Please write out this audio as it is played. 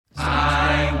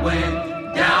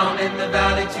in the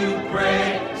valley to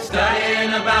pray, studying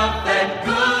about that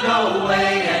good old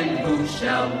way, and who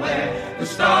shall wear the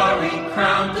starry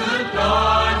crown? Good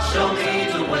Lord, show me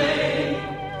the way.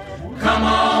 Come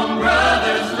on,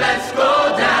 brothers, let's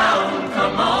go down.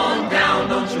 Come on down,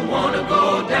 don't you want to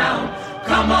go down?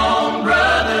 Come on,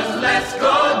 brothers, let's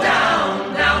go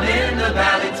down, down in the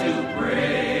valley to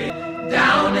pray.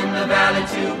 Down in the valley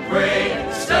to pray,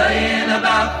 studying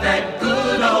about that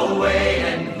good old way,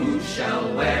 and who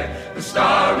shall wear the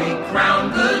starry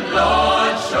crown? Good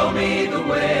Lord, show me the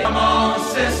way. Come on,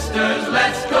 sisters,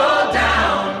 let's go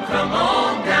down. Come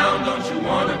on down, don't you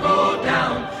want to go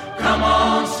down? Come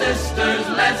on, sisters,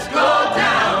 let's go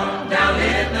down, down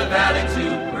in the valley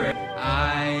to pray.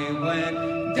 I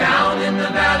went down in the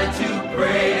valley to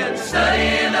pray, and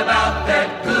studying about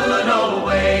that good old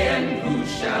way, and who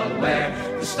shall wear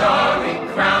the starry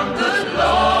crown? Good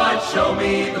Lord, show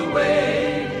me the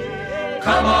way.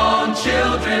 Come on,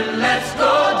 children, let's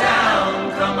go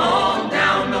down. Come on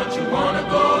down, don't you want to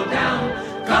go down?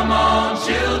 Come on,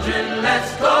 children,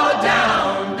 let's go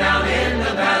down, down in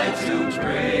the valley to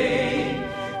pray.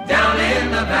 Down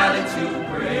in the valley to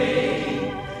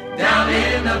pray. Down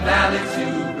in the valley to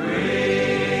pray.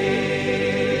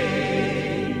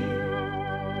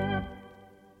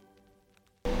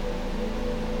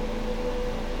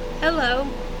 Hello,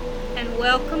 and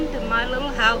welcome to my little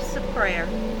house of prayer.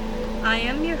 I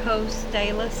am your host,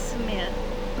 Dayla Smith.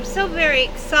 I'm so very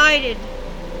excited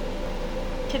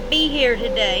to be here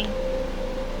today.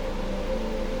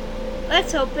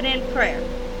 Let's open in prayer.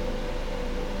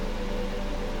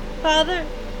 Father,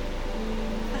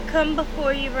 I come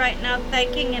before you right now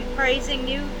thanking and praising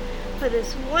you for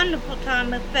this wonderful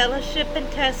time of fellowship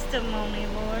and testimony,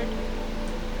 Lord.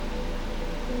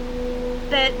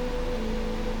 That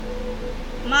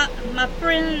my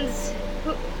friends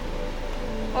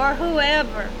or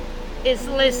whoever is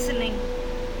listening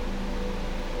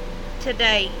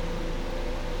today,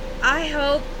 I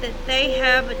hope that they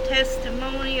have a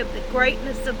testimony of the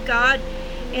greatness of God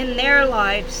in their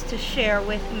lives to share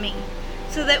with me,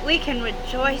 so that we can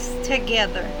rejoice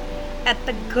together at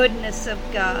the goodness of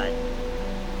God.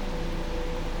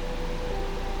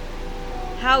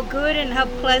 How good and how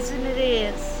pleasant it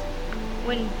is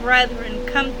when brethren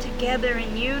come together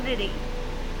in unity.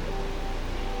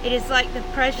 It is like the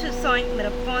precious ointment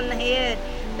upon the head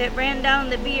that ran down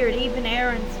the beard, even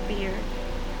Aaron's beard,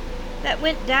 that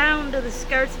went down to the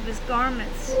skirts of his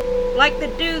garments, like the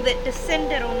dew that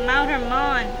descended on Mount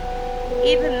Hermon,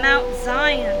 even Mount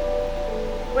Zion,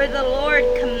 where the Lord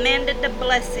commanded the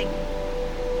blessing,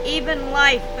 even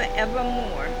life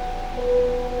forevermore.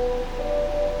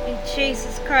 In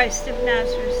Jesus Christ of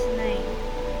Nazareth's name,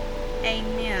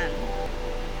 amen.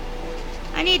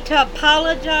 I need to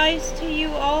apologize to you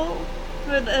all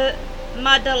for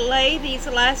my delay these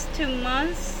last 2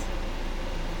 months,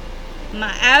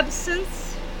 my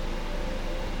absence.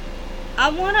 I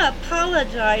want to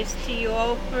apologize to you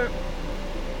all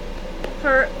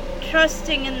for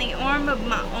trusting in the arm of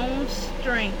my own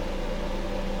strength.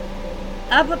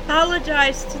 I've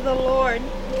apologized to the Lord,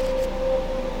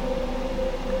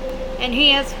 and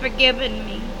He has forgiven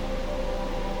me.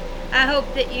 I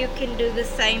hope that you can do the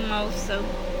same also.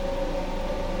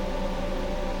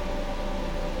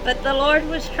 But the Lord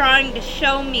was trying to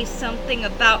show me something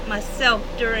about myself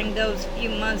during those few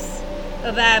months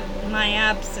of my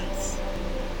absence.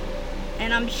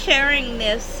 And I'm sharing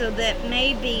this so that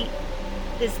maybe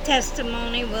this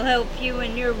testimony will help you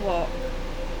in your walk.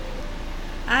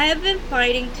 I have been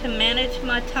fighting to manage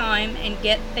my time and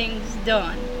get things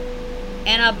done.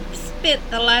 And I've spent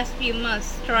the last few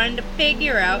months trying to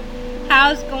figure out how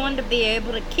I was going to be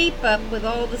able to keep up with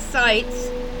all the sites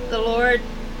the Lord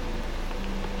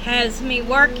has me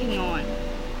working on.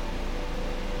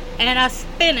 And I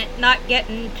spent it not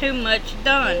getting too much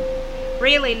done.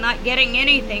 Really not getting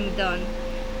anything done.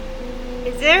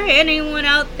 Is there anyone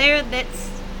out there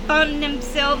that's spun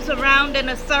themselves around in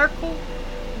a circle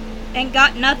and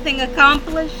got nothing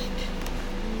accomplished?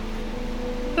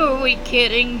 Who are we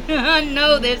kidding? I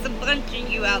know there's a bunch of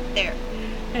you out there.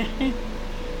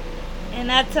 And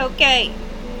that's okay,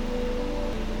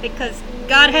 because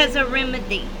God has a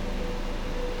remedy.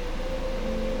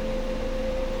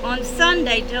 On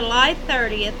Sunday, July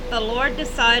 30th, the Lord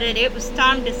decided it was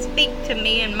time to speak to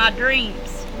me in my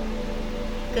dreams,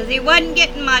 because He wasn't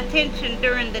getting my attention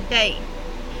during the day.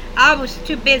 I was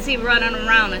too busy running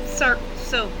around in circles,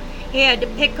 so He had to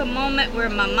pick a moment where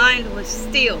my mind was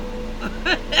still.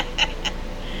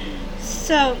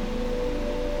 So,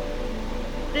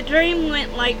 the dream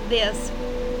went like this.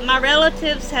 My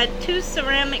relatives had 2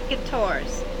 ceramic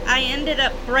guitars. I ended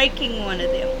up breaking one of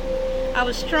them. I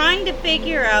was trying to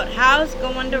figure out how I was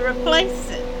going to replace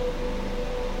it.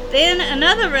 Then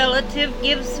another relative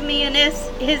gives me his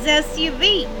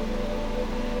SUV.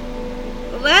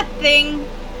 Well, that thing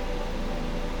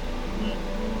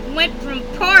went from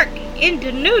park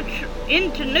into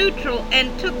neutral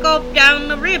and took off down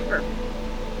the river.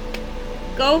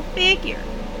 Go figure.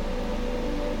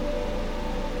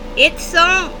 It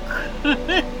sunk.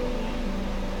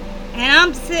 And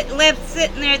I'm left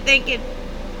sitting there thinking,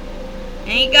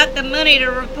 ain't got the money to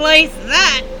replace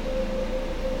that.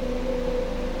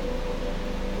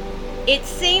 It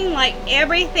seemed like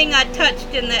everything I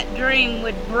touched in that dream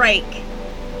would break.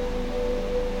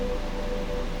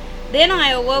 Then I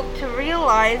awoke to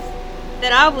realize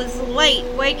that I was late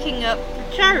waking up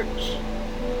for church.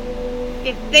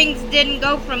 If things didn't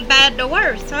go from bad to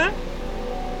worse, huh?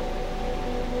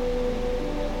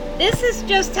 This is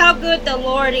just how good the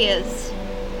Lord is.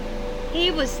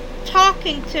 He was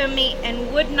talking to me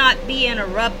and would not be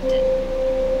interrupted.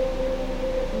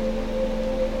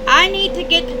 I need to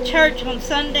get to church on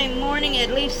Sunday morning at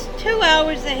least 2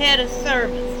 hours ahead of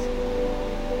service.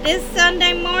 This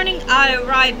Sunday morning, I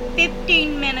arrived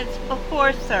 15 minutes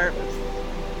before service.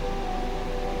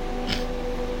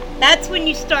 That's when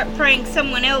you start praying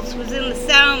someone else was in the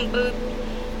sound booth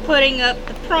putting up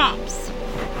the prompts.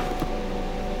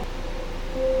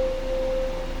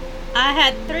 I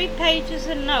had 3 pages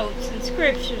of notes and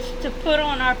scriptures to put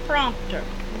on our prompter.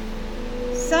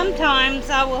 Sometimes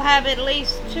I will have at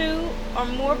least 2 or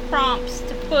more prompts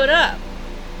to put up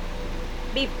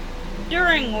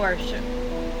during worship.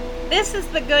 This is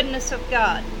the goodness of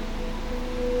God.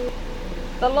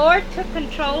 The Lord took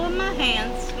control of my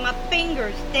hands. My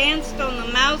fingers danced on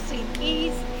the mouse and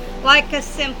keys like a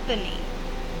symphony.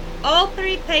 All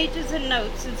 3 pages of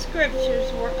notes and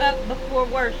scriptures were up before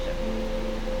worship.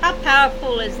 How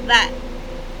powerful is that?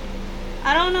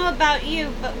 I don't know about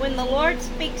you, but when the Lord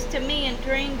speaks to me in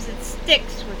dreams, it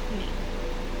sticks with me.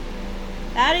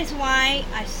 That is why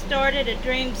I started a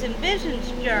Dreams and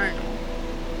Visions journal.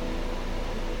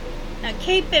 Now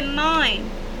keep in mind,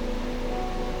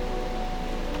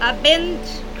 I've been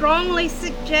strongly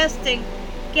suggesting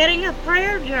getting a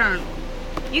prayer journal.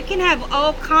 You can have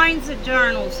all kinds of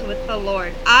journals with the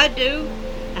Lord. I do.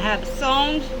 I have a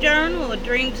songs journal, a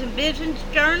dreams and visions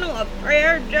journal, a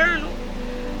prayer journal,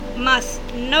 my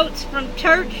notes from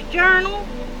church journal.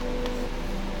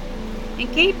 And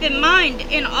keep in mind,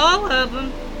 in all of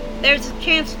them, there's a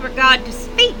chance for God to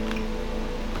speak.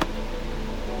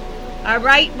 I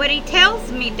write what He tells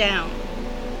me down.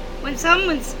 When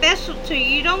someone's special to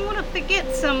you, you don't want to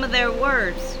forget some of their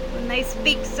words when they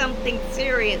speak something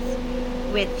serious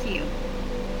with you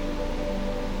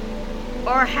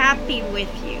or happy with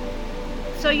you.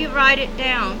 So you write it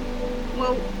down.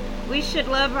 Well, we should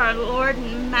love our Lord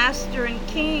and Master and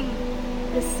King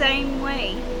the same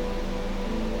way.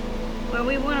 Where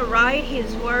we want to write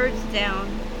His words down.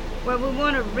 Where we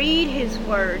want to read His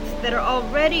words that are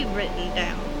already written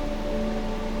down.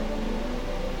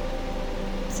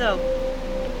 So,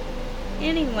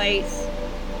 anyways,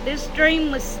 this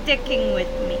dream was sticking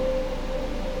with me.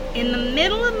 In the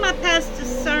middle of my pastor's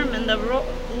sermon, the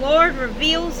Lord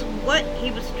reveals what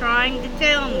He was trying to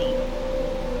tell me.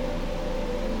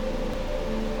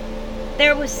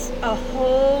 There was a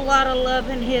whole lot of love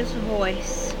in His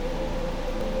voice.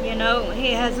 You know,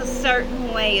 He has a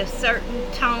certain way, a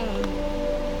certain tone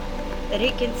that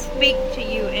He can speak to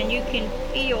you and you can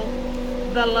feel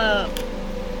the love.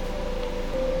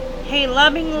 He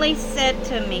lovingly said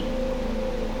to me,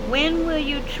 "When will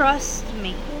you trust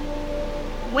me?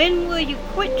 When will you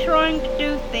quit trying to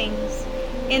do things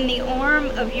in the arm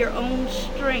of your own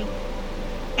strength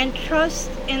and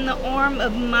trust in the arm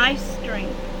of my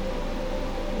strength?"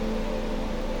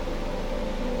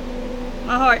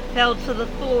 My heart fell to the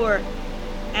floor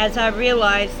as I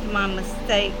realized my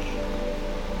mistake.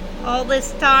 All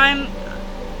this time,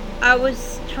 I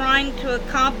was trying to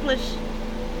accomplish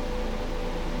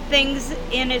things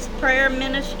in His prayer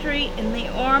ministry in the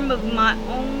arm of my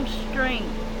own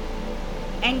strength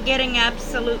and getting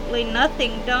absolutely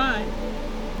nothing done.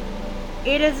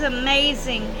 It is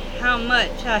amazing how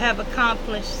much I have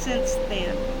accomplished since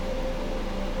then,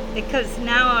 because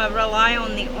now I rely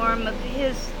on the arm of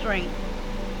His strength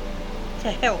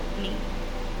to help me.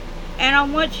 And I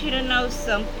want you to know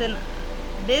something.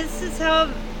 This is how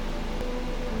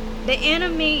the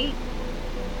enemy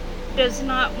does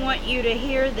not want you to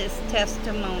hear this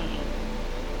testimony.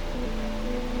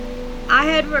 I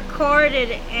had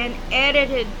recorded and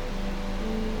edited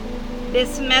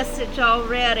this message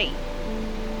already.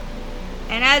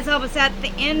 And as I was at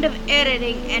the end of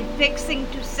editing and fixing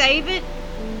to save it,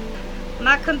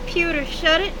 my computer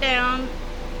shut it down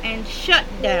and shut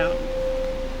down.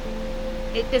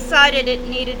 It decided it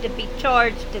needed to be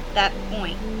charged at that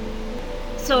point.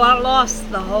 So I lost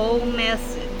the whole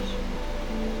message.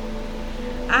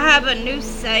 I have a new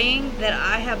saying that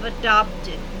I have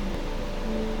adopted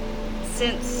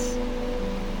since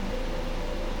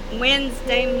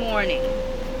Wednesday morning.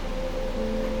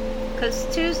 Because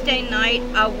Tuesday night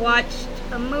I watched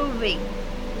a movie.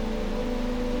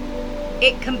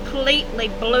 It completely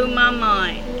blew my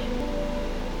mind.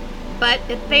 But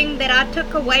the thing that I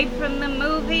took away from the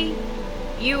movie,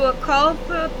 you were called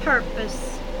for a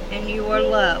purpose and you were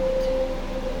loved.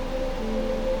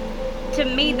 To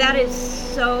me, that is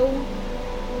so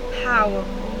powerful.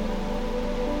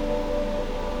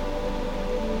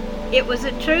 It was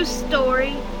a true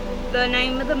story. The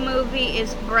name of the movie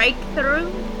is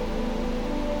Breakthrough.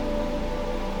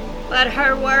 But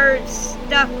her words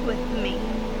stuck with me.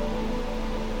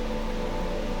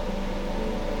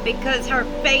 Because her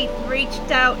faith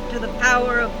reached out to the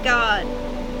power of God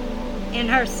in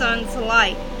her son's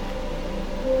life.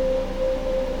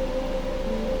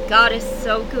 God is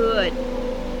so good.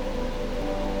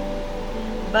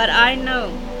 But I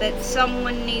know that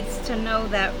someone needs to know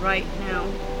that right now.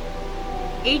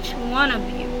 Each one of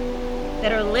you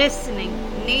that are listening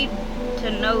need to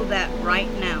know that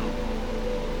right now.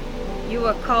 You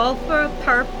are called for a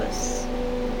purpose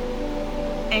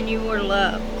and you were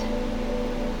loved.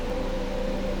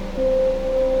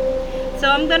 So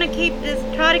I'm going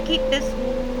to try to keep this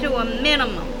to a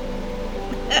minimum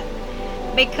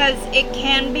because it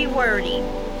can be wordy.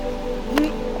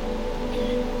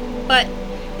 But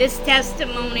this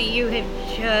testimony you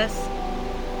have just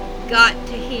got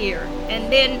to hear.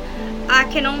 And then I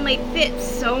can only fit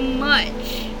so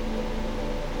much.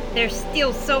 There's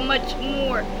still so much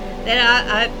more that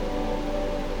I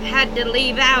had to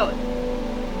leave out.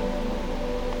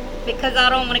 Because I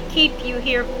don't want to keep you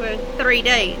here for 3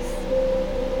 days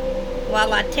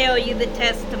while I tell you the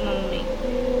testimony.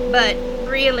 But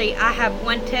really, I have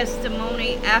one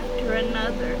testimony after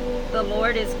another the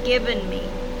Lord has given me.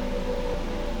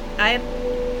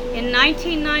 In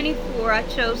 1994, I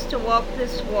chose to walk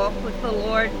this walk with the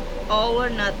Lord, all or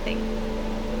nothing.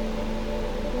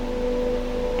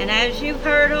 And as you've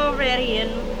heard already in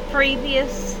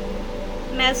previous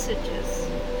messages,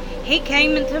 He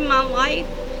came into my life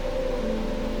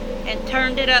and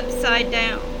turned it upside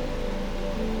down.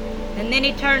 And then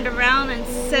He turned around and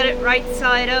set it right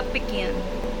side up again.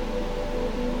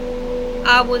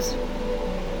 I was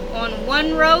on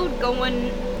one road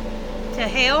going to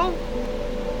hell.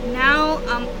 Now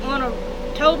I'm on a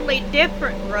totally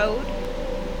different road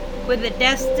with a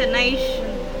destination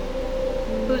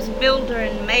whose builder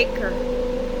and maker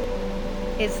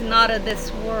is not of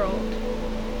this world.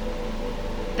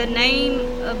 The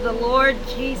name of the Lord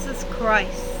Jesus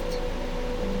Christ,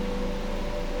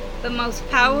 the most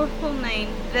powerful name,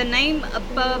 the name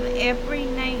above every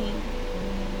name.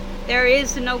 There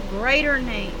is no greater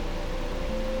name.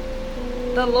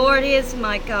 The Lord is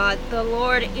my God. The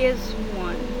Lord is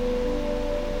one.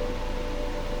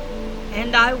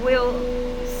 And I will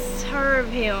serve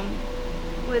Him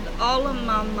with all of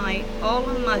my might, all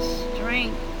of my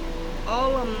strength,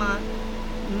 all of my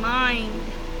mind.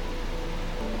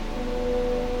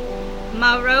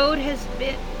 My road has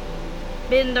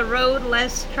been the road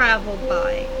less traveled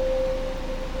by.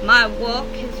 My walk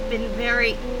has been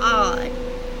very odd.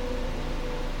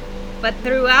 But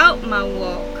throughout my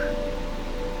walk,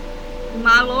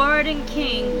 my Lord and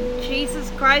King, Jesus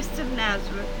Christ of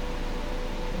Nazareth,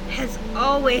 has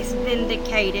always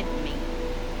vindicated me.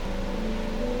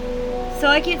 So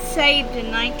I get saved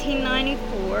in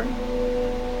 1994,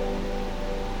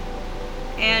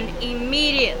 and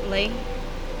immediately,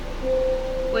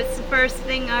 what's the first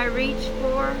thing I reach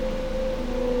for?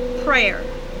 Prayer.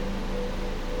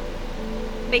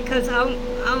 Because I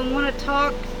want to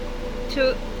talk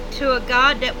to a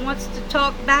God that wants to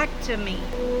talk back to me.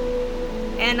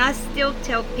 And I still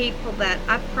tell people that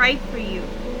I pray for you.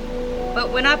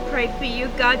 But when I pray for you,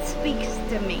 God speaks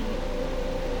to me.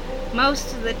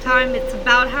 Most of the time it's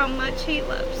about how much He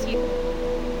loves you.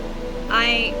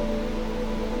 I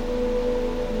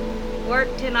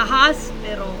worked in a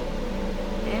hospital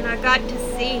and I got to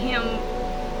see Him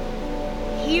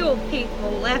heal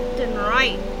people left and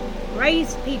right,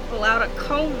 raise people out of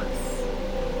comas.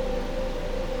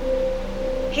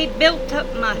 He built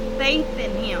up my faith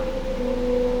in Him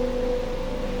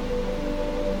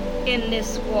in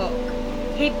this walk.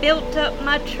 He built up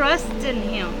my trust in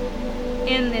Him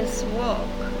in this walk.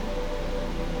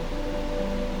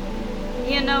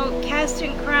 You know,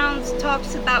 Casting Crowns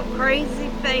talks about crazy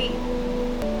faith.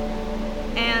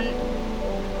 And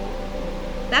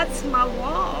That's my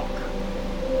walk.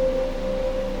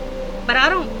 But I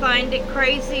don't find it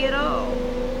crazy at all.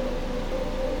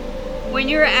 When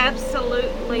you're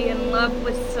absolutely in love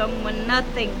with someone,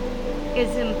 nothing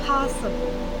is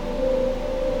impossible.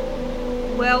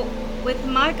 Well, with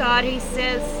my God, he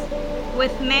says,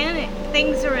 with man,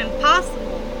 things are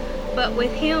impossible, but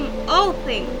with him, all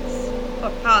things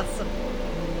are possible.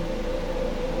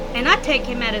 And I take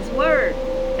him at his word.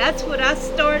 That's what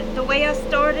the way I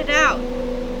started out.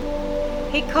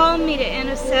 He called me to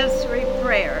intercessory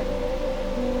prayer.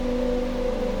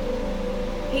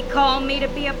 He called me to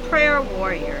be a prayer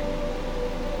warrior.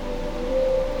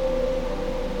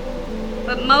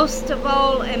 But most of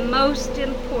all, and most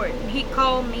important, he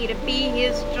called me to be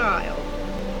his child,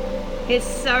 his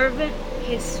servant,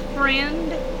 his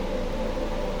friend.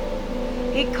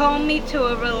 He called me to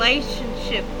a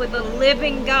relationship with a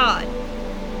living God,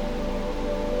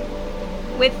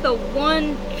 with the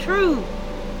one true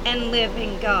and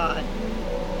living God.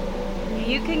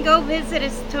 You can go visit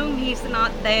his tomb, he's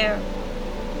not there,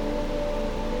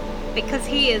 because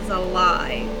he is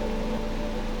alive.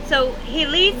 So he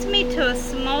leads me to a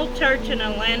small church in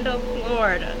Orlando,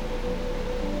 Florida.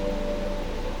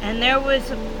 And there was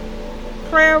a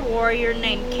prayer warrior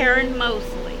named Karen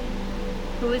Mosley,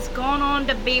 who has gone on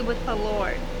to be with the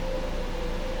Lord.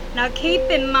 Now keep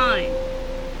in mind,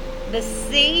 the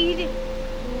seed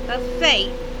of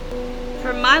faith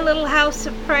for my little house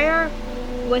of prayer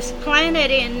was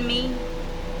planted in me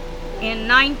in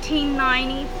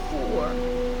 1994.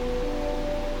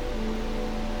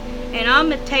 And I'm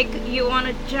going to take you on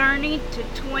a journey to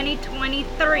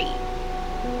 2023.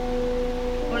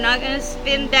 We're not going to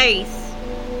spend days.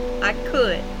 I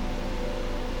could.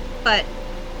 But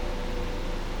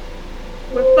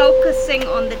we're focusing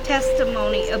on the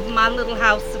testimony of my little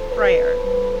house of prayer.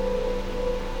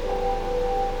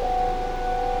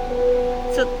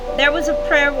 So there was a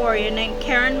prayer warrior named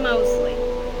Karen Mosley,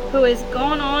 who has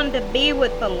gone on to be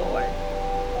with the Lord,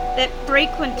 that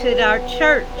frequented our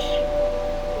church.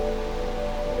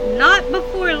 Not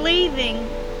before leaving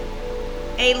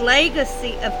a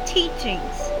legacy of teaching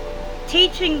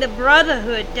the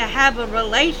brotherhood to have a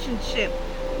relationship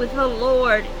with the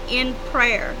Lord in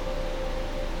prayer.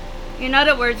 In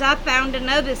other words, I found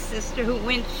another sister who,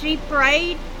 when she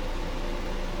prayed,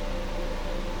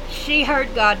 she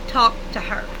heard God talk to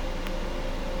her.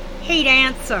 He'd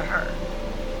answer her.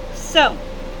 So,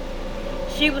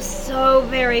 she was so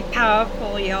very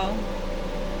powerful, y'all.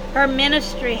 Her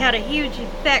ministry had a huge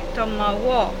effect on my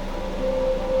walk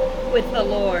with the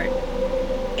Lord.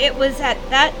 It was at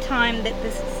that time that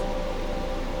the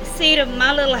seed of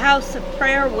my little house of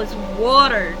prayer was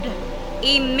watered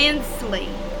immensely.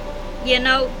 You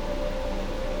know,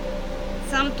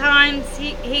 sometimes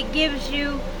he gives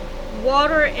you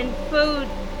water and food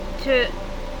to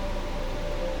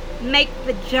make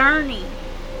the journey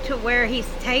to where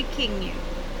he's taking you.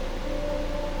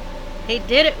 He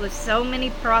did it with so many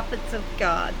prophets of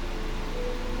God.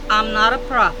 I'm not a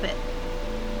prophet.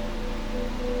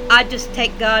 I just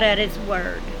take God at his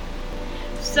word.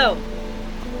 So,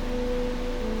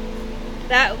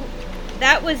 that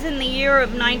was in the year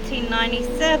of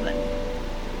 1997.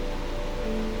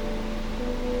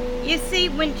 You see,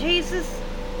 when Jesus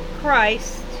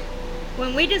Christ,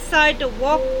 when we decide to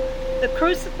walk the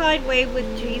crucified way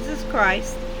with Jesus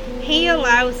Christ, he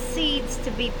allows seeds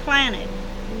to be planted.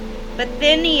 But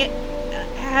then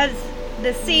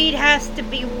the seed has to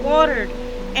be watered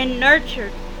and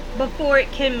nurtured before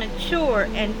it can mature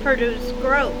and produce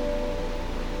growth.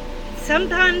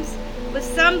 Sometimes with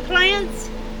some plants,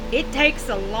 it takes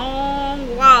a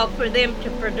long while for them to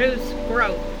produce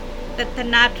growth that the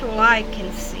natural eye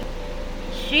can see.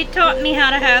 She taught me how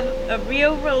to have a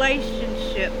real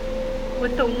relationship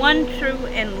with the one true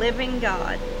and living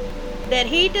God, that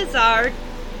he desired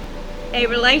a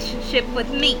relationship with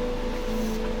me,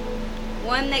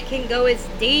 one that can go as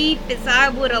deep as I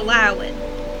would allow it.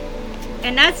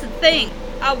 And that's the thing.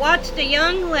 I watched a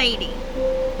young lady.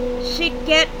 She'd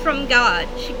get from God.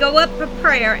 She'd go up for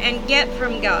prayer and get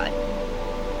from God.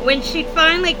 When she'd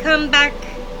finally come back,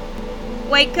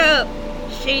 wake up,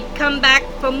 she'd come back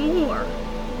for more.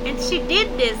 And she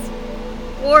did this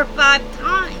 4 or 5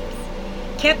 times.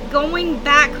 Kept going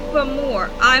back for more.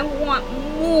 I want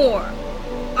more.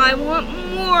 I want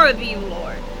more of you,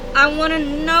 Lord. I want to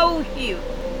know you.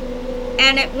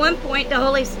 And at one point the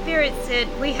Holy Spirit said,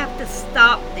 we have to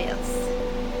stop this.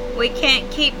 We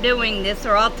can't keep doing this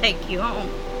or I'll take you home.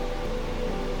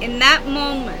 In that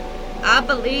moment, I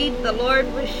believe the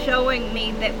Lord was showing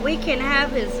me that we can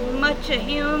have as much of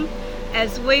him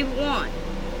as we want.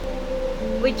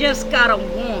 We just gotta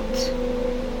want.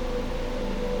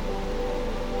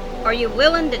 Are you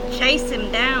willing to chase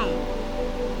him down?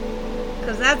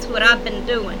 Because that's what I've been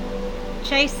doing,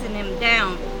 chasing him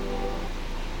down.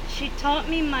 She taught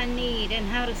me my need and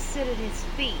how to sit at his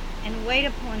feet and wait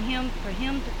upon him for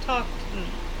him to talk to me.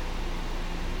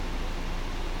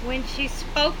 When she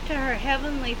spoke to her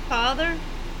Heavenly Father,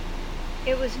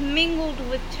 it was mingled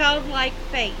with childlike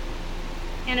faith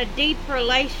and a deep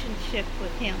relationship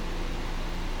with him.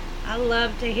 I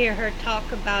love to hear her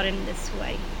talk about him this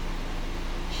way.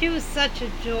 She was such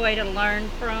a joy to learn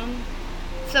from.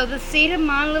 So the seed of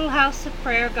my little house of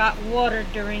prayer got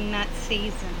watered during that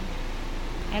season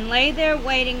and lay there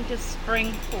waiting to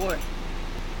spring forth.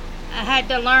 I had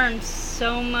to learn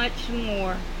so much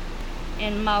more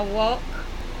in my walk.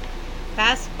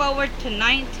 Fast forward to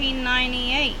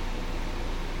 1998.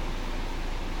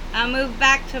 I moved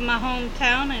back to my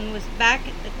hometown and was back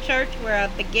at the church where I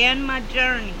began my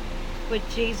journey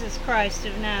with Jesus Christ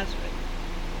of Nazareth.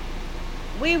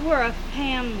 We were a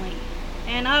family,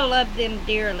 and I loved them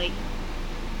dearly.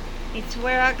 It's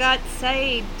where I got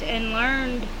saved and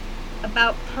learned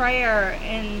about prayer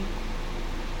and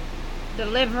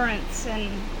deliverance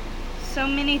and so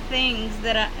many things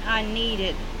that I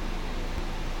needed.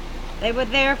 They were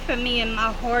there for me in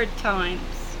my hard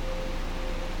times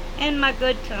and my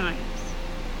good times.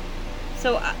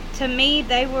 So to me,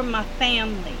 they were my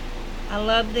family. I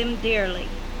loved them dearly.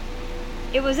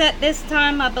 It was at this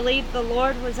time I believe the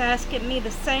Lord was asking me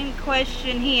the same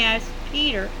question he asked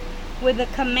Peter, with a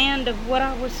command of what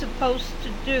I was supposed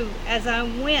to do as I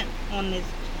went on this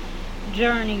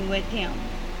journey with him.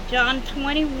 John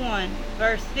 21,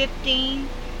 verse 15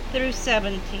 through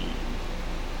 17.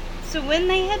 So when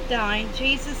they had dined,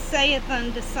 Jesus saith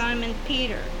unto Simon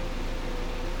Peter,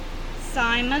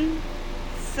 Simon,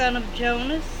 son of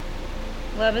Jonas,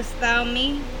 lovest thou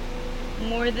me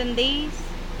more than these?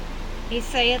 He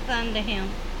saith unto him,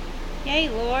 Yea,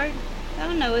 Lord,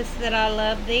 thou knowest that I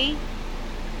love thee.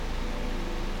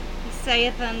 He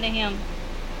saith unto him,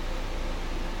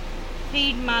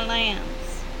 Feed my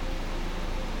lambs.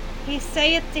 He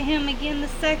saith to him again the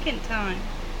second time,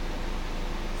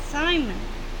 Simon,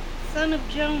 son of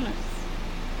Jonas,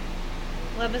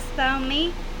 lovest thou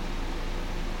me?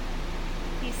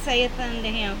 He saith unto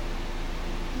him,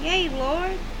 Yea,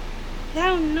 Lord,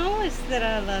 thou knowest that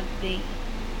I love thee.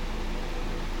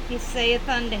 He saith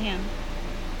unto him,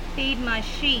 Feed my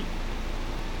sheep.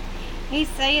 He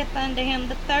saith unto him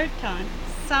the third time,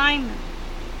 Simon,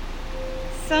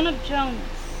 son of Jonas,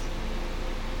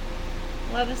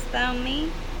 lovest thou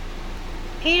me?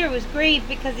 Peter was grieved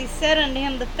because he said unto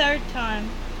him the third time,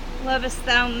 Lovest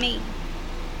thou me?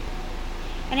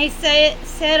 And he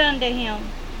said unto him,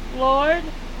 Lord,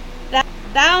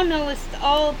 thou knowest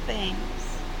all things.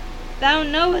 Thou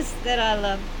knowest that I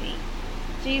love thee.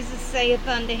 Jesus saith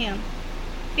unto him,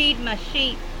 Feed my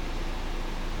sheep.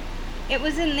 It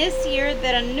was in this year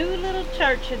that a new little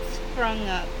church had sprung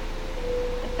up.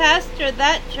 The pastor of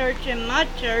that church and my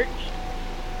church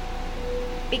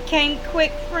became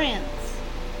quick friends.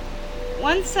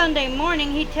 One Sunday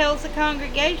morning, he tells the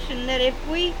congregation that if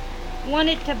we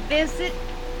wanted to visit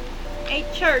a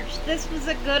church, this was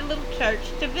a good little church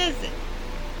to visit.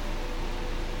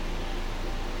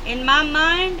 In my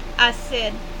mind, I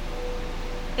said,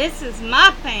 this is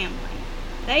my family.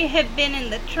 They have been in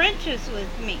the trenches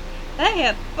with me. They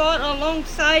have fought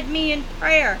alongside me in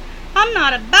prayer. I'm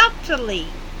not about to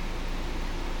leave.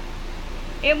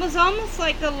 It was almost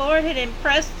like the Lord had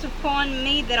impressed upon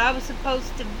me that I was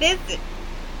supposed to visit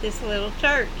this little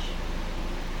church.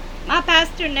 My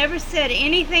pastor never said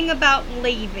anything about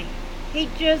leaving. He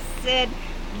just said,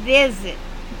 visit.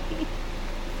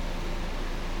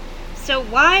 So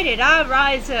why did I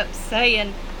rise up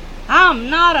saying, I'm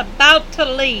not about to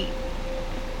leave?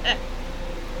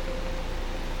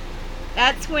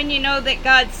 That's when you know that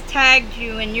God's tagged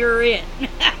you and you're in.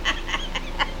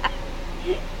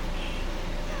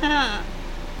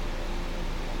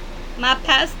 My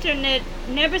pastor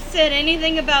never said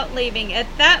anything about leaving. At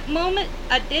that moment,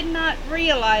 I did not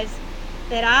realize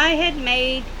that I had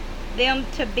made them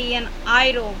to be an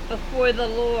idol before the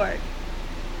Lord.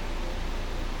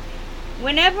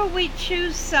 Whenever we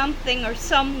choose something or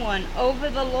someone over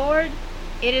the Lord,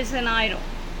 it is an idol.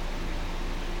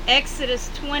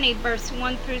 Exodus 20, verse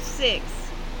 1 through 6.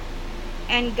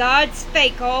 And God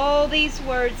spake all these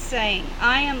words, saying,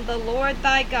 I am the Lord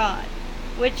thy God,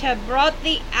 which have brought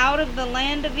thee out of the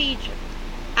land of Egypt,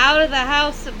 out of the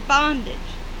house of bondage.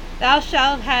 Thou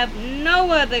shalt have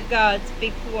no other gods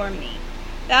before me.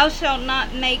 Thou shalt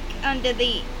not make unto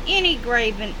thee any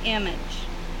graven image,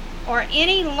 or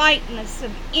any likeness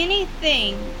of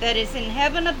anything that is in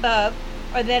heaven above,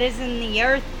 or that is in the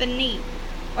earth beneath,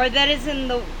 or that is in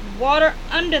the water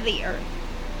under the earth.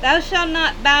 Thou shalt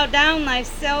not bow down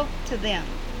thyself to them,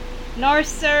 nor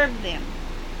serve them.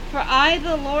 For I,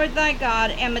 the Lord thy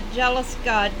God, am a jealous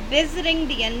God, visiting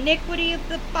the iniquity of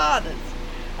the fathers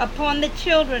upon the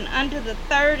children unto the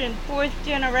third and fourth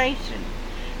generation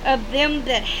of them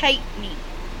that hate me,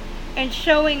 and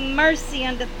showing mercy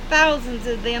unto thousands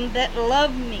of them that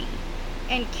love me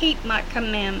and keep my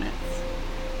commandments.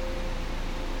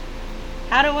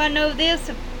 How do I know this?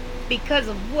 Because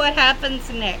of what happens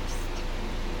next.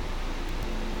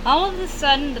 All of a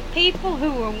sudden, the people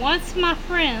who were once my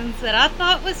friends that I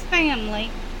thought was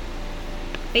family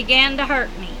began to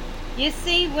hurt me. You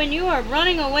see, when you are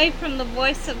running away from the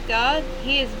voice of God,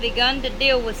 He has begun to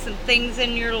deal with some things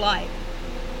in your life.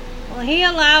 Well, He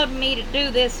allowed me to do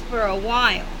this for a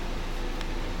while.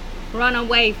 Run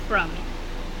away from it.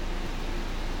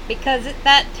 Because at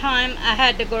that time, I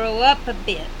had to grow up a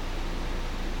bit.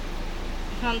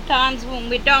 Sometimes when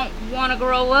we don't want to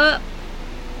grow up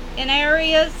in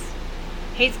areas,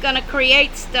 He's going to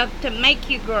create stuff to make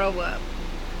you grow up.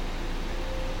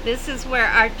 This is where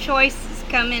our choices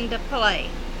come into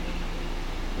play.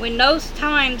 When those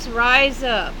times rise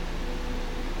up,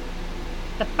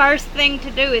 the first thing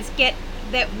to do is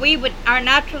our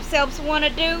natural selves want to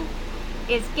do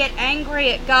is get angry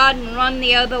at God and run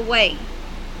the other way,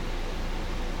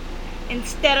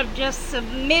 instead of just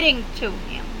submitting to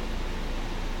Him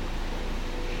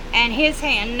and His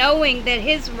hand, knowing that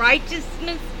His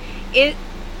righteousness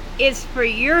is for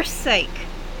your sake.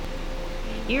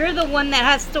 You're the one that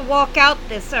has to walk out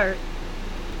this earth.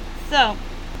 So,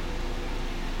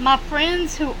 my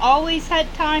friends who always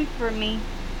had time for me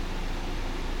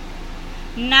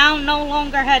now no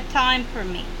longer had time for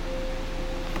me.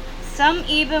 Some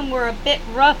even were a bit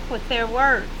rough with their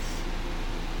words.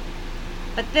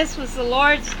 But this was the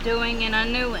Lord's doing, and I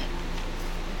knew it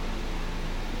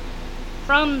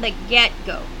from the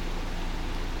get-go.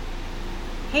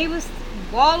 He was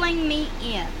walling me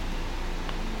in.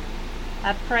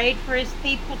 I prayed for His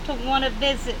people to want to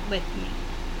visit with me.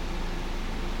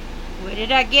 What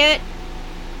did I get?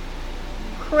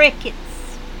 Crickets.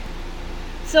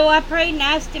 So I prayed and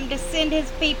asked Him to send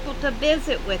His people to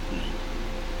visit with me.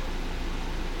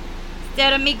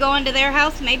 Instead of me going to their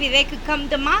house, maybe they could come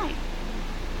to mine.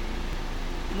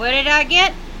 What did I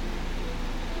get?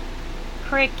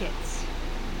 Crickets.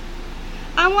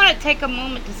 I want to take a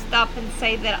moment to stop and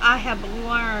say that I have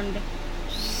learned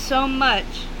so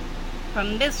much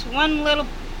from this one little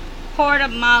part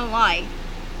of my life,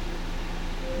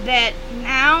 that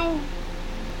now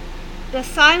the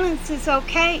silence is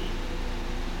okay.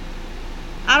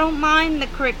 I don't mind the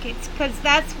crickets, because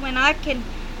that's when I can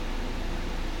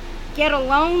get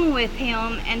alone with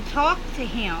Him and talk to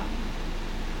Him.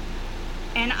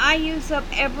 And I use up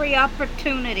every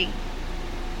opportunity,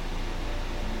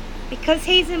 because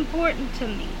He's important to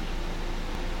me.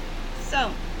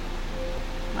 So,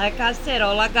 like I said,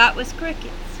 all I got was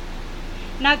crickets.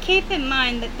 Now keep in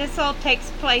mind that this all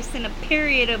takes place in a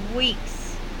period of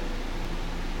weeks.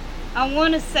 I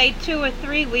want to say 2 or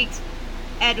 3 weeks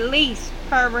at least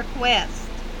per request.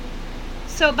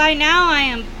 So by now I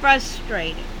am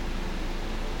frustrated.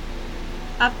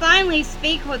 I finally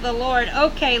speak with the Lord.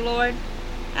 Okay, Lord,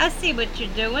 I see what you're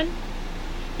doing.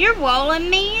 You're walling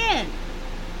me in.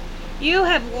 You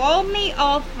have walled me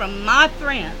off from my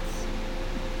friends.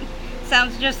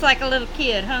 Sounds just like a little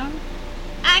kid, huh?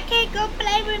 I can't go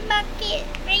play with my kid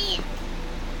friends.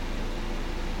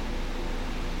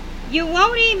 You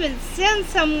won't even send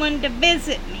someone to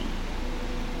visit me.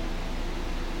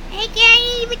 They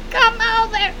can't even come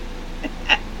over.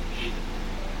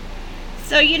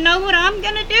 So you know what I'm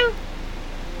going to do?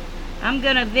 I'm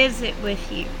going to visit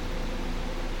with you.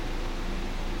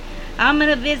 I'm going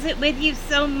to visit with you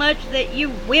so much that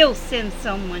you will send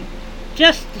someone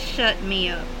just to shut me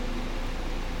up.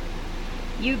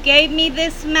 You gave me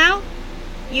this mouth.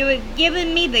 You have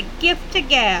given me the gift to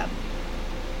gab.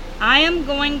 I am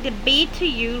going to be to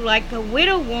you like a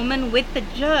widow woman with the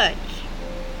judge.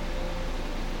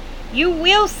 You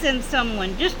will send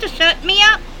someone just to shut me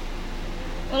up.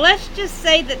 Well, let's just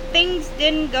say that things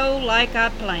didn't go like I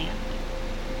planned.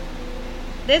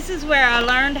 This is where I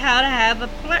learned how to have a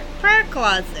prayer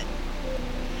closet.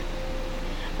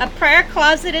 A prayer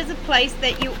closet is a place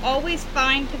that you always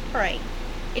find to pray.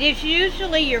 It is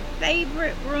usually your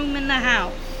favorite room in the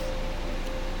house.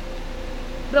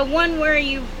 The one where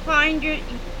you find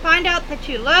out that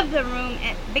you love the room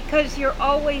because you're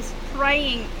always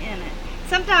praying in it.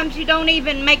 Sometimes you don't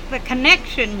even make the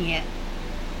connection yet.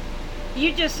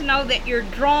 You just know that you're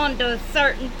drawn to a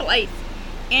certain place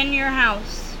in your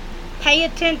house. Pay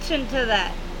attention to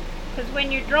that. Because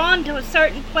when you're drawn to a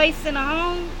certain place in a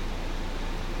home,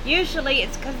 Usually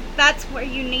it's because that's where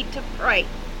you need to pray.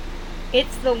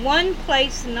 It's the one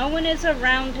place no one is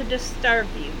around to disturb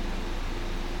you.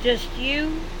 Just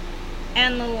you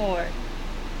and the Lord.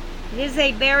 It is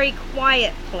a very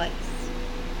quiet place.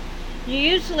 You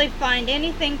usually find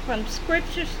anything from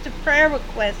scriptures to prayer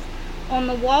requests on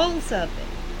the walls of it.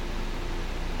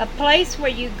 A place where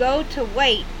you go to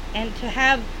wait and to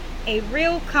have a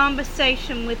real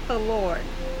conversation with the Lord.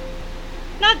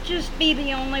 Not just be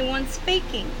the only one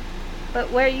speaking, but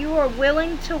where you are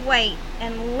willing to wait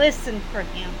and listen for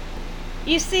Him.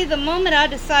 You see, the moment I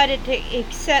decided to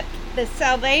accept the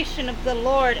salvation of the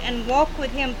Lord and walk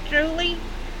with Him truly,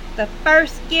 the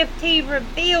first gift He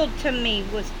revealed to me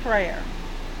was prayer.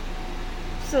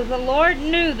 So the Lord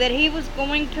knew that He was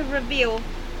going to reveal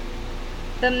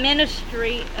the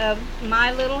ministry of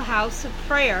my little house of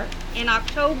prayer in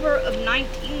October of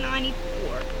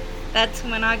 1994. That's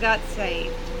when I got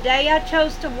saved. Today I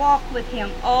chose to walk with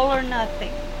Him, all or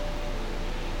nothing.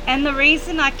 And the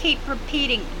reason I keep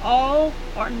repeating all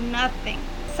or nothing,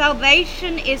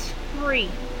 salvation is free.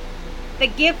 The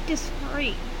gift is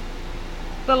free.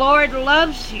 The Lord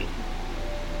loves you,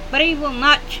 but He will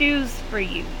not choose for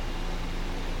you.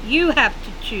 You have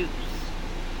to choose.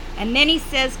 And then He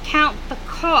says, count the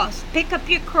cost. Pick up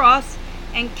your cross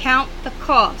and count the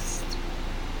cost.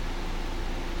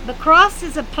 The cross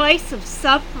is a place of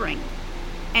suffering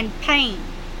and pain.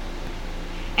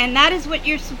 And that is what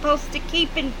you're supposed to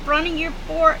keep in front of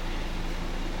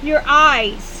your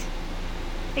eyes.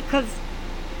 Because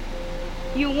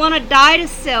you want to die to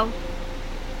self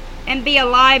and be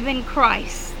alive in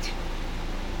Christ.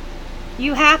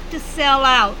 You have to sell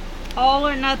out, all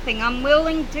or nothing. I'm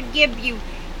willing to give you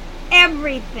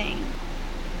everything.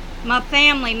 My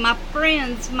family, my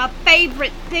friends, my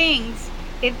favorite things.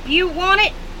 If you want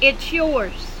it, it's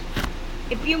yours.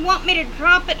 If you want me to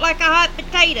drop it like a hot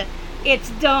potato,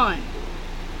 it's done.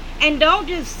 And don't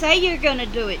just say you're going to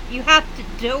do it. You have to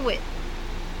do it.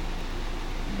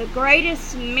 The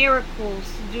greatest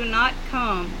miracles do not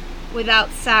come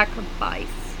without sacrifice.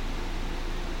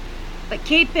 But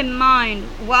keep in mind,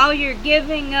 while you're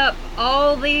giving up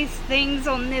all these things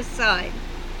on this side,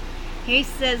 He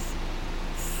says,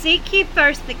 seek ye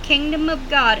first the kingdom of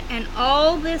God, and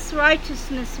all this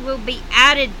righteousness will be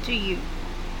added to you.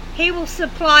 He will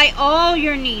supply all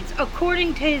your needs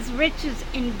according to His riches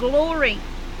in glory.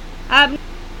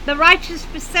 The righteous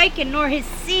forsaken, nor his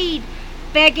seed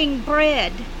begging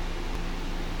bread.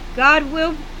 God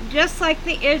will, just like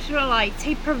the Israelites,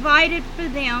 He provided for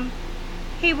them,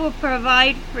 He will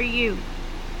provide for you.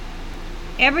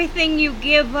 Everything you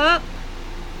give up,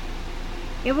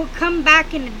 it will come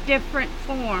back in a different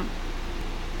form.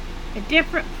 A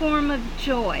different form of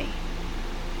joy.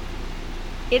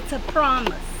 It's a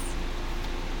promise.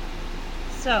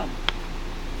 So,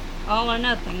 all or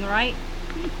nothing, right?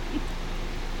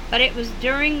 But it was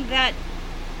during that,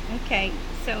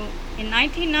 so in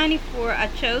 1994, I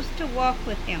chose to walk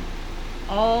with Him,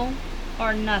 all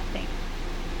or nothing.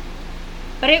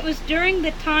 But it was during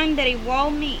the time that He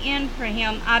walled me in for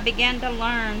Him, I began to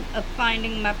learn of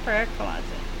finding my prayer closet.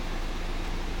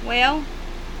 Well,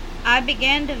 I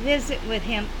began to visit with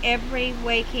Him every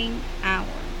waking hour.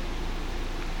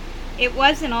 It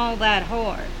wasn't all that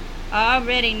hard. I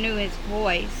already knew His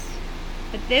voice,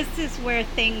 but this is where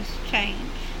things change.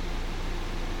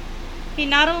 He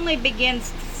not only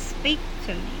begins to speak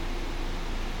to me,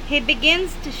 He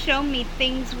begins to show me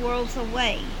things worlds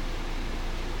away.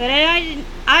 But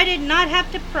I did not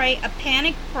have to pray a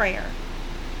panic prayer.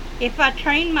 If I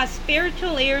train my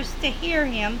spiritual ears to hear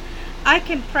Him, I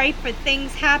can pray for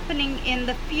things happening in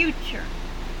the future,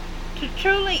 to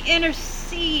truly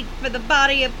intercede for the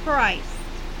body of Christ.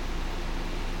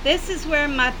 This is where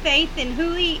my faith in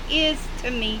who He is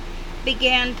to me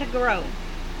began to grow.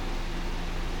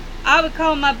 I would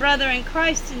call my brother in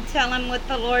Christ and tell him what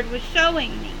the Lord was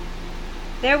showing me.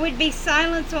 There would be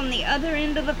silence on the other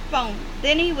end of the phone.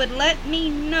 Then he would let me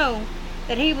know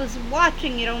that he was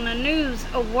watching it on the news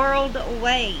a world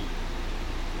away.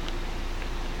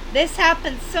 This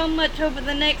happened so much over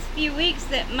the next few weeks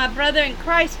that my brother in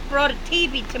Christ brought a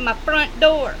TV to my front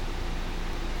door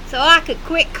so I could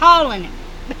quit calling him.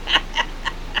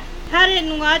 I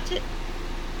didn't watch it.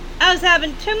 I was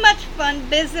having too much fun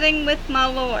visiting with my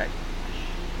Lord.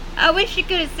 I wish you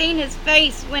could have seen his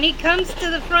face when he comes to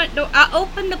the front door. I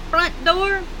opened the front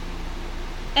door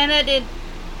and I did,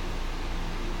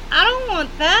 I don't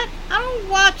want that. I don't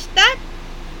watch that.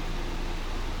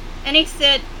 And he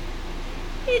said,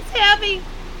 it's heavy.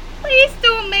 Please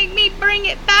don't make me bring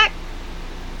it back.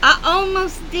 I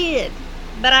almost did,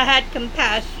 but I had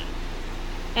compassion.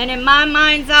 And in my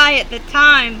mind's eye at the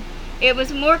time, It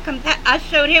was more I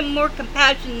showed him more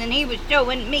compassion than he was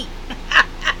showing me.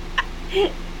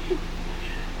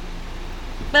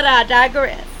 But I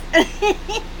digress.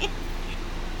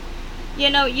 You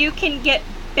know, you can get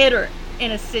bitter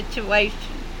in a situation,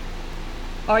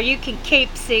 or you can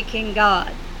keep seeking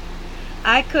God.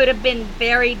 I could have been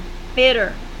very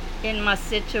bitter in my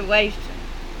situation,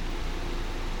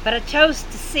 but I chose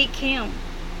to seek Him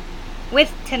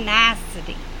with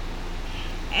tenacity.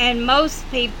 And most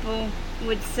people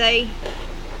would say,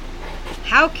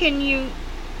 how can you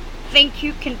think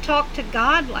you can talk to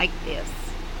God like this?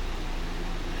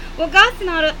 Well, God's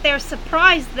not up there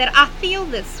surprised that I feel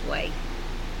this way.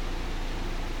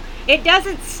 It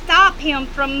doesn't stop Him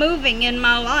from moving in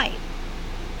my life.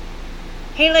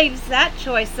 He leaves that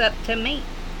choice up to me.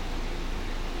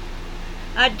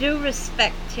 I do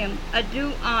respect Him. I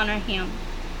do honor Him.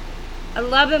 I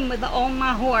love Him with all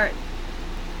my heart.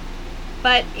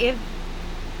 But if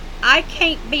I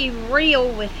can't be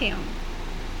real with Him,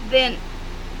 then,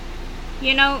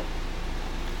 you know,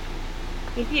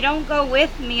 if you don't go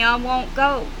with me, I won't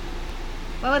go.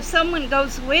 Well, if someone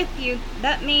goes with you,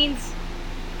 that means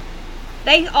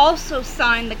they also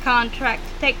signed the contract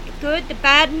to take the good, the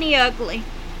bad, and the ugly.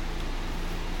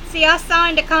 See, I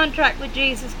signed a contract with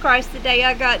Jesus Christ the day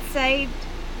I got saved.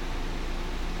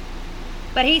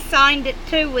 But He signed it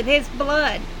too with His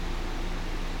blood.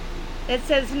 It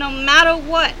says, no matter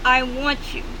what, I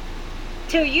want you.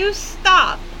 Till you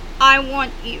stop, I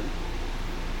want you.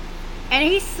 And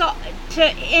He saw,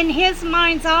 in His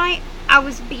mind's eye, I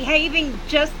was behaving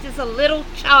just as a little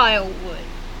child would,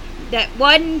 that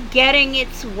wasn't getting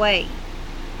its way.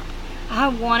 I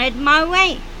wanted my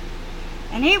way,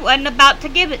 and He wasn't about to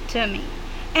give it to me.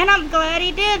 And I'm glad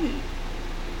He didn't,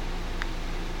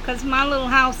 because my little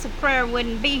house of prayer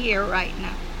wouldn't be here right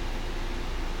now.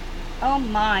 Oh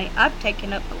my, I've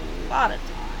taken up a lot of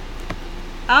time.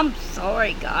 I'm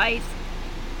sorry, guys.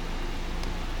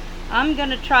 I'm going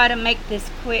to try to make this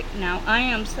quick now. I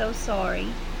am so sorry.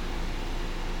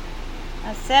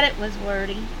 I said it was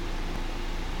wordy.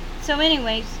 So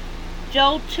anyways,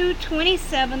 Joel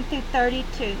 2:27 through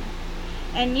 32.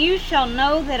 And you shall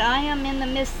know that I am in the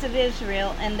midst of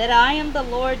Israel, and that I am the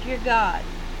Lord your God,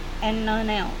 and none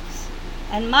else.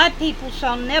 And my people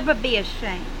shall never be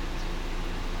ashamed.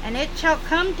 And it shall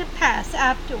come to pass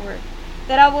afterward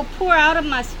that I will pour out of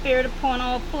my Spirit upon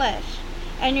all flesh.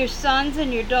 And your sons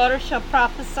and your daughters shall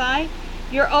prophesy,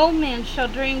 your old men shall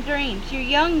dream dreams, your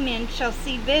young men shall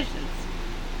see visions.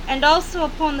 And also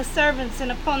upon the servants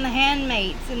and upon the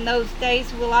handmaids in those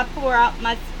days will I pour out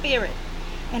my Spirit.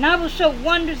 And I will show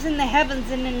wonders in the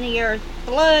heavens and in the earth,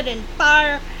 blood and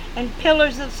fire and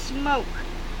pillars of smoke.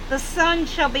 The sun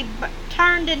shall be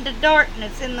turned into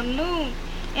darkness, and the moon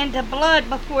into blood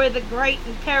before the great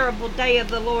and terrible day of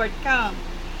the Lord come.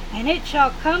 And it shall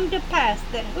come to pass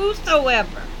that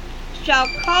whosoever shall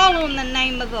call on the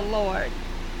name of the Lord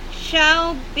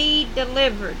shall be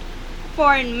delivered.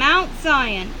 For in Mount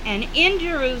Zion and in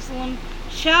Jerusalem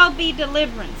shall be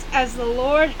deliverance, as the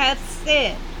Lord hath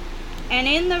said, and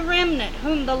in the remnant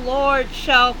whom the Lord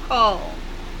shall call.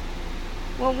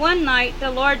 Well, one night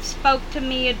the Lord spoke to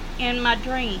me in my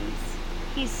dreams.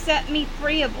 He set me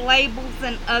free of labels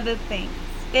and other things.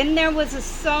 Then there was a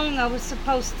song I was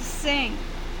supposed to sing.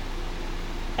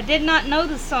 I did not know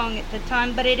the song at the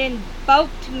time, but it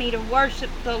invoked me to worship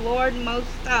the Lord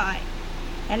Most High,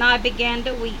 and I began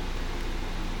to weep.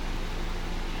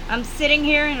 I'm sitting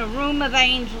here in a room of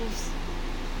angels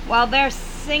while they're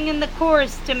singing the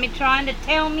chorus to me, trying to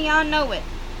tell me I know it.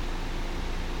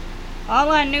 All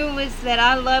I knew was that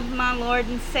I loved my Lord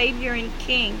and Savior and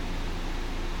King,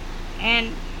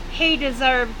 and He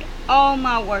deserved all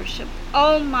my worship,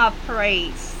 all my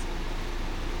praise,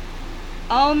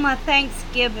 all my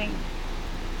thanksgiving.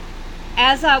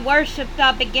 As I worshiped,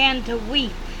 I began to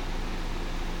weep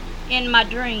in my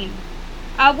dream.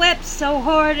 I wept so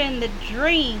hard in the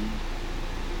dream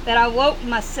that I woke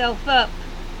myself up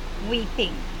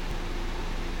weeping.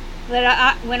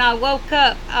 When I woke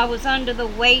up, I was under the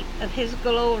weight of His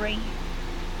glory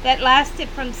that lasted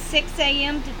from 6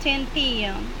 a.m. to 10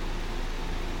 p.m.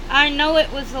 I know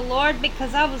it was the Lord,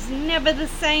 because I was never the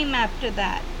same after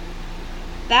that.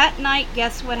 That night,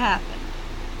 guess what happened?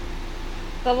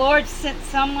 The Lord sent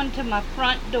someone to my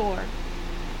front door.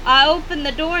 I opened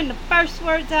the door, and the first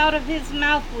words out of His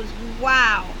mouth was,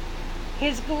 "Wow,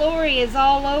 His glory is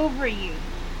all over you."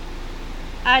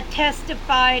 I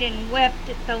testified and wept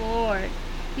at the Lord.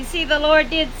 You see, the Lord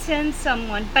did send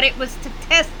someone, but it was to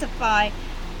testify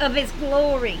of His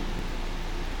glory.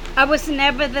 I was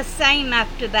never the same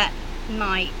after that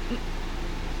night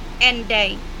and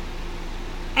day.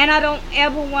 And I don't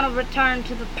ever want to return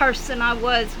to the person I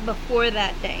was before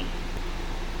that day.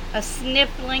 A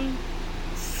sniffling,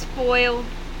 spoiled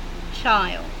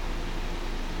child.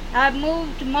 I've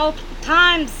moved multiple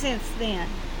times since then.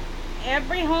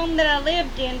 Every home that I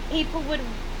lived in, people would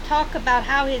talk about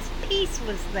how his peace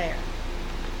was there.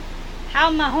 How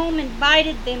my home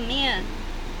invited them in.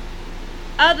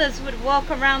 Others would walk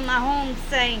around my home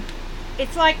saying,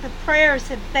 it's like the prayers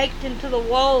have baked into the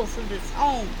walls of this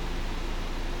home.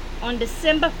 On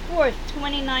December 4th,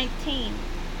 2019,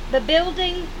 the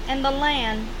building and the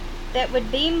land that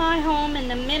would be my home and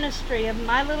the ministry of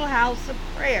my little house of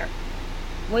prayer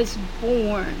was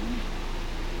born.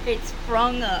 It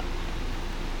sprung up.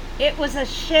 It was a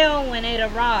shell when it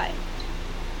arrived.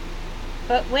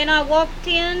 But when I walked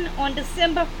in on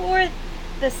December 4th,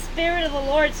 the Spirit of the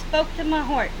Lord spoke to my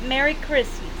heart, Merry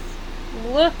Christmas.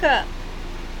 Look up.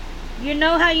 You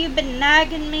know how you've been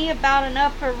nagging me about an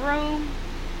upper room?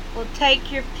 Well,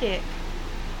 take your pick.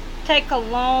 Take a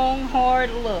long,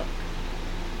 hard look.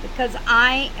 Because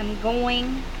I am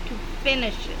going to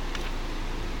finish it.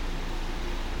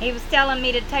 He was telling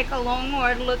me to take a long,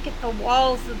 hard look at the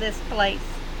walls of this place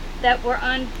that were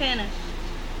unfinished.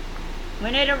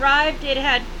 When it arrived, it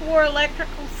had 4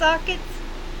 electrical sockets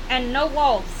and no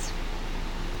walls.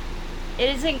 It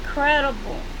is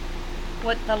incredible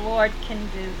what the Lord can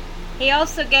do. He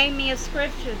also gave me a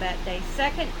scripture that day,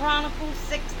 2 Chronicles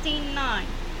 16:9.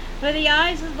 For the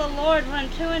eyes of the Lord run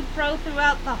to and fro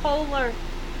throughout the whole earth,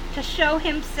 to show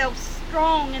himself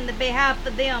strong in the behalf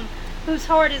of them whose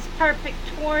heart is perfect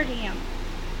toward him.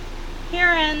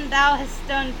 Herein thou hast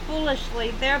done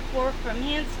foolishly, therefore from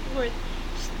henceforth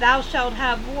thou shalt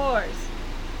have wars.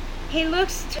 He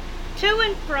looks to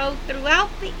and fro throughout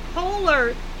the whole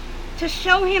earth to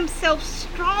show himself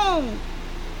strong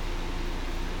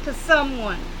to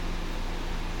someone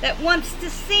that wants to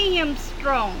see him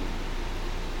strong.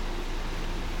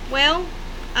 Well,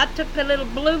 I took the little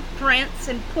blueprints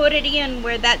and put it in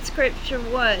where that scripture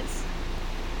was.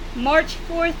 March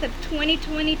 4th of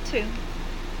 2022.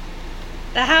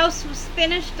 The house was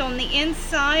finished on the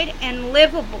inside and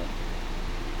livable.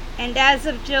 And as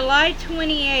of July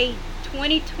 28,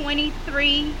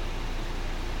 2023,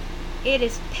 it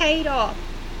is paid off.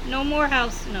 No more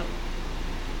house note.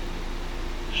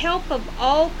 Help of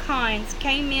all kinds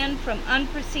came in from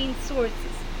unforeseen sources,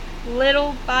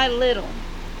 little by little.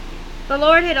 The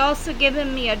Lord had also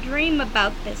given me a dream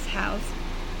about this house.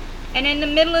 And in the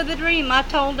middle of the dream, I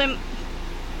told him,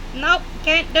 nope,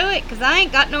 can't do it because I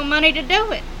ain't got no money to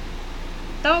do it.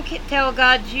 Don't tell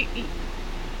God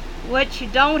what you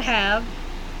don't have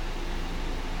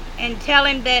and tell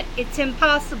him that it's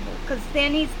impossible, because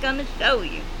then he's going to show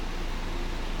you.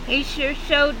 He sure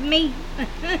showed me.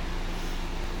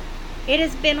 It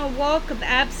has been a walk of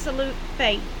absolute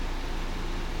faith.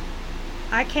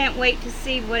 I can't wait to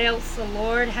see what else the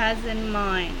Lord has in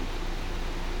mind.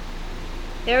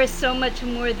 There is so much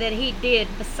more that he did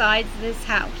besides this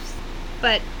house,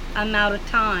 but I'm out of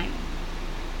time.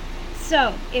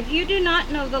 So, if you do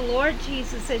not know the Lord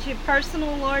Jesus as your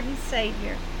personal Lord and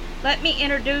Savior, let me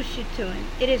introduce you to him.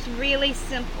 It is really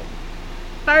simple.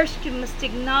 First, you must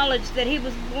acknowledge that he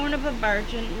was born of a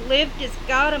virgin, lived as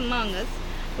God among us,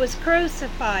 was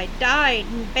crucified, died,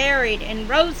 and buried, and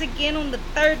rose again on the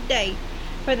 3rd day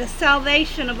for the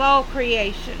salvation of all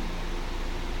creation.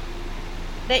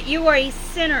 That you are a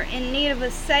sinner in need of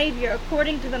a Savior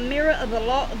according to the mirror of the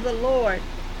law of the Lord.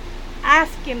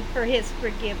 Ask him for his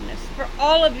forgiveness for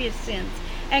all of your sins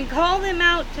and call them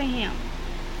out to him.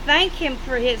 Thank him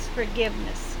for his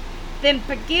forgiveness. Then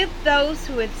forgive those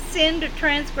who have sinned or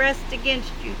transgressed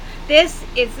against you. This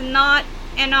is not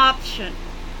an option.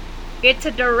 It's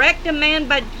a direct command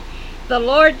by the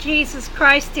Lord Jesus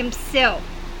Christ himself.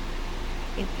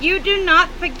 If you do not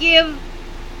forgive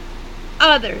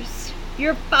others,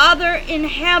 your Father in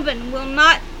heaven will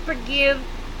not forgive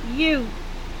you.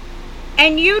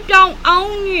 And you don't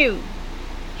own you.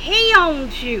 He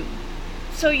owns you.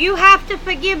 So you have to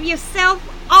forgive yourself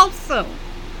also.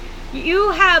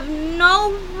 You have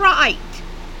no right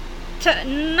to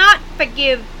not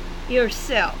forgive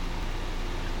yourself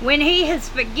when he has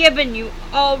forgiven you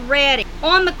already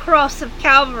on the cross of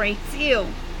Calvary's hill.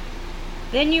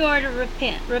 Then you are to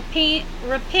repent.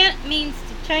 Repent means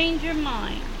to change your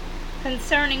mind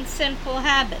concerning sinful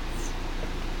habits.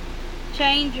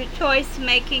 Change your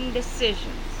choice-making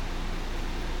decisions.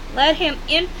 Let him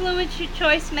influence your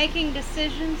choice-making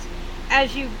decisions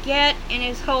as you get in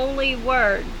his holy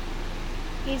word.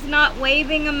 He's not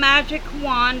waving a magic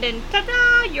wand and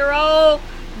ta-da, you're all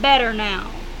better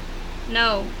now.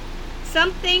 No,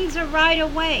 some things are right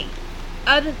away.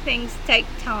 Other things take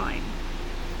time.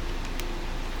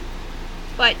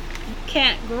 but you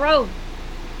can't grow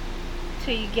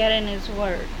till you get in His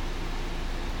Word.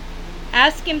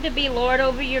 Ask Him to be Lord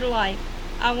over your life.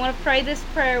 I want to pray this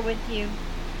prayer with you,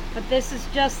 but this is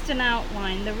just an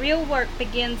outline. The real work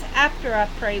begins after I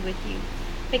pray with you,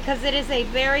 because it is a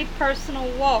very personal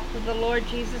walk with the Lord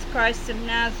Jesus Christ of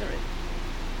Nazareth.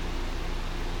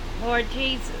 Lord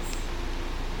Jesus,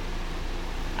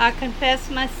 I confess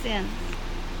my sins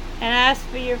and ask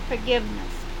for your forgiveness.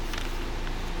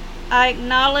 I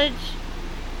acknowledge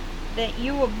that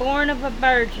you were born of a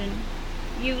virgin.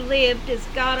 You lived as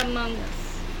God among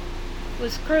us,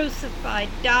 was crucified,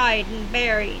 died, and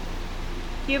buried.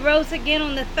 You rose again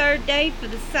on the third day for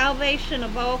the salvation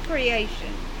of all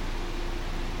creation.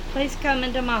 Please come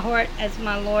into my heart as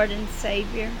my Lord and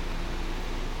Savior.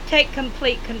 Take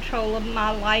complete control of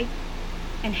my life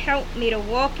and help me to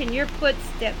walk in your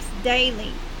footsteps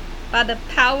daily by the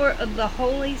power of the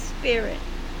Holy Spirit.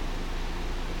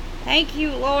 Thank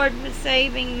you, Lord, for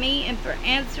saving me and for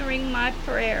answering my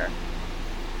prayer.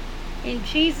 In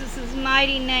Jesus'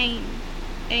 mighty name,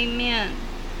 amen.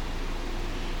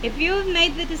 If you have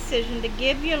made the decision to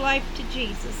give your life to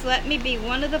Jesus, let me be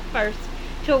one of the first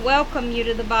to welcome you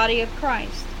to the body of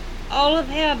Christ. All of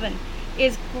heaven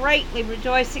is greatly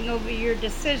rejoicing over your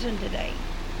decision today.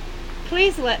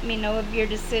 Please let me know of your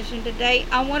decision today.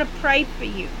 I want to pray for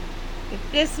you. If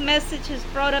this message has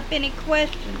brought up any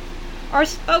questions or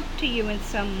spoke to you in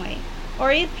some way,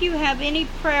 or if you have any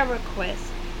prayer requests,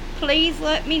 please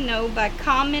let me know by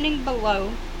commenting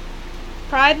below,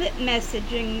 private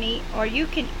messaging me, or you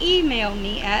can email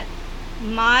me at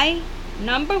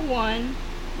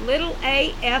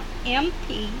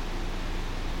my1AFMP,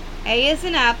 A as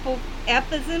in apple,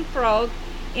 F as in frog,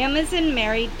 M as in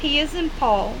Mary, P as in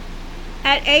Paul,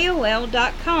 at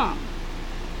AOL.com.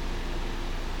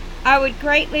 I would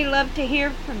greatly love to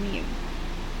hear from you.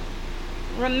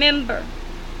 Remember,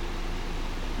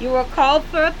 you were called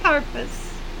for a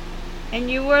purpose, and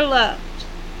you were loved.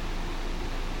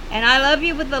 And I love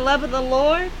you with the love of the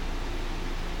Lord,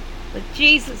 but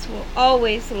Jesus will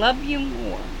always love you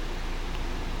more.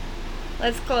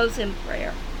 Let's close in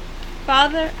prayer.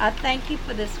 Father, I thank you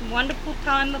for this wonderful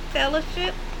time of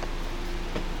fellowship.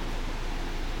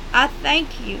 I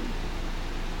thank you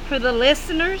for the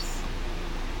listeners.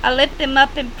 I lift them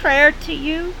up in prayer to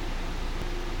you,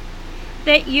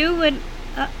 that you would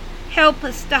help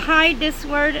us to hide this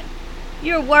word,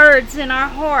 your words in our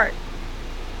heart,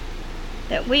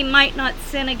 that we might not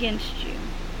sin against you.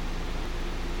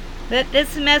 That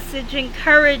this message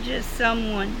encourages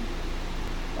someone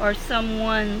or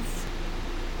someone's,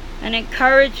 an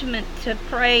encouragement to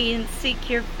pray and seek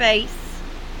your face,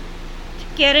 to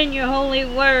get in your holy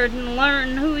word and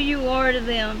learn who you are to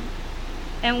them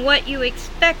and what you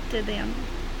expect of them,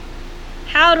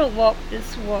 how to walk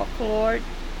this walk, Lord,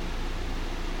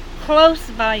 close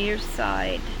by your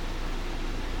side,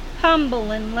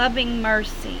 humble in loving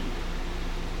mercy.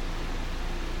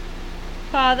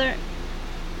 Father,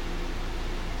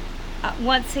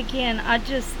 once again, I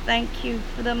just thank you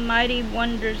for the mighty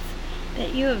wonders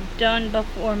that you have done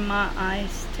before my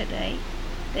eyes today,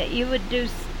 that you would do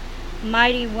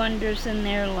mighty wonders in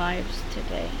their lives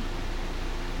today.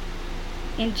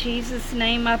 In Jesus'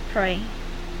 name I pray.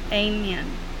 Amen.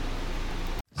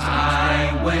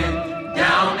 I went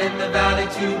down in the valley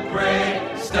to pray,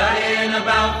 studying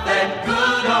about that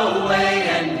good old way,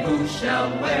 and who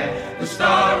shall wear the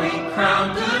starry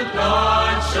crown? Good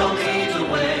Lord, show me the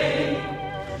way.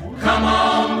 Come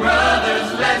on,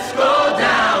 brothers, let's go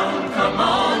down. Come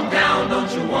on down,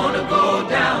 don't you want to go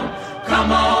down?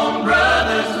 Come on,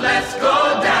 brothers, let's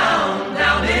go down,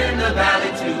 down in the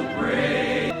valley to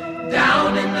pray.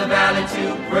 Down in the valley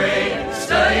to pray,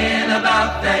 studying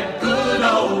about that good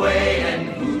old way,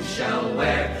 and who shall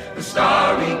wear the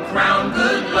starry crown?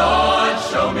 Good Lord,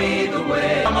 show me the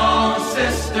way. Come on,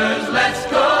 sisters, let's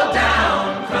go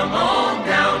down. Come on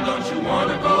down, don't you want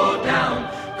to go down?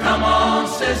 Come on,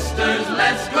 sisters,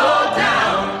 let's go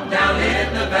down, down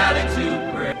in the valley to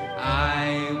pray.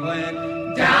 I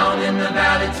went down in the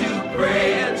valley to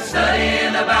pray,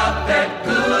 studying about that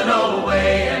good old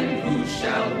way, and who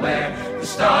shall wear the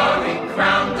starry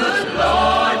crown? Good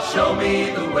Lord, show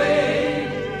me the way.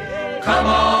 Come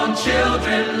on,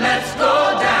 children, let's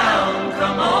go down.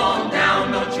 Come on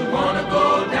down, don't you want to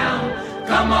go down?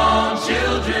 Come on,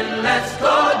 children, let's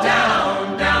go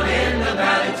down, down in the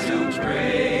valley to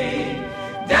pray.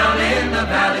 Down in the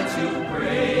valley to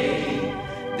pray.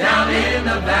 Down in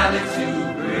the valley to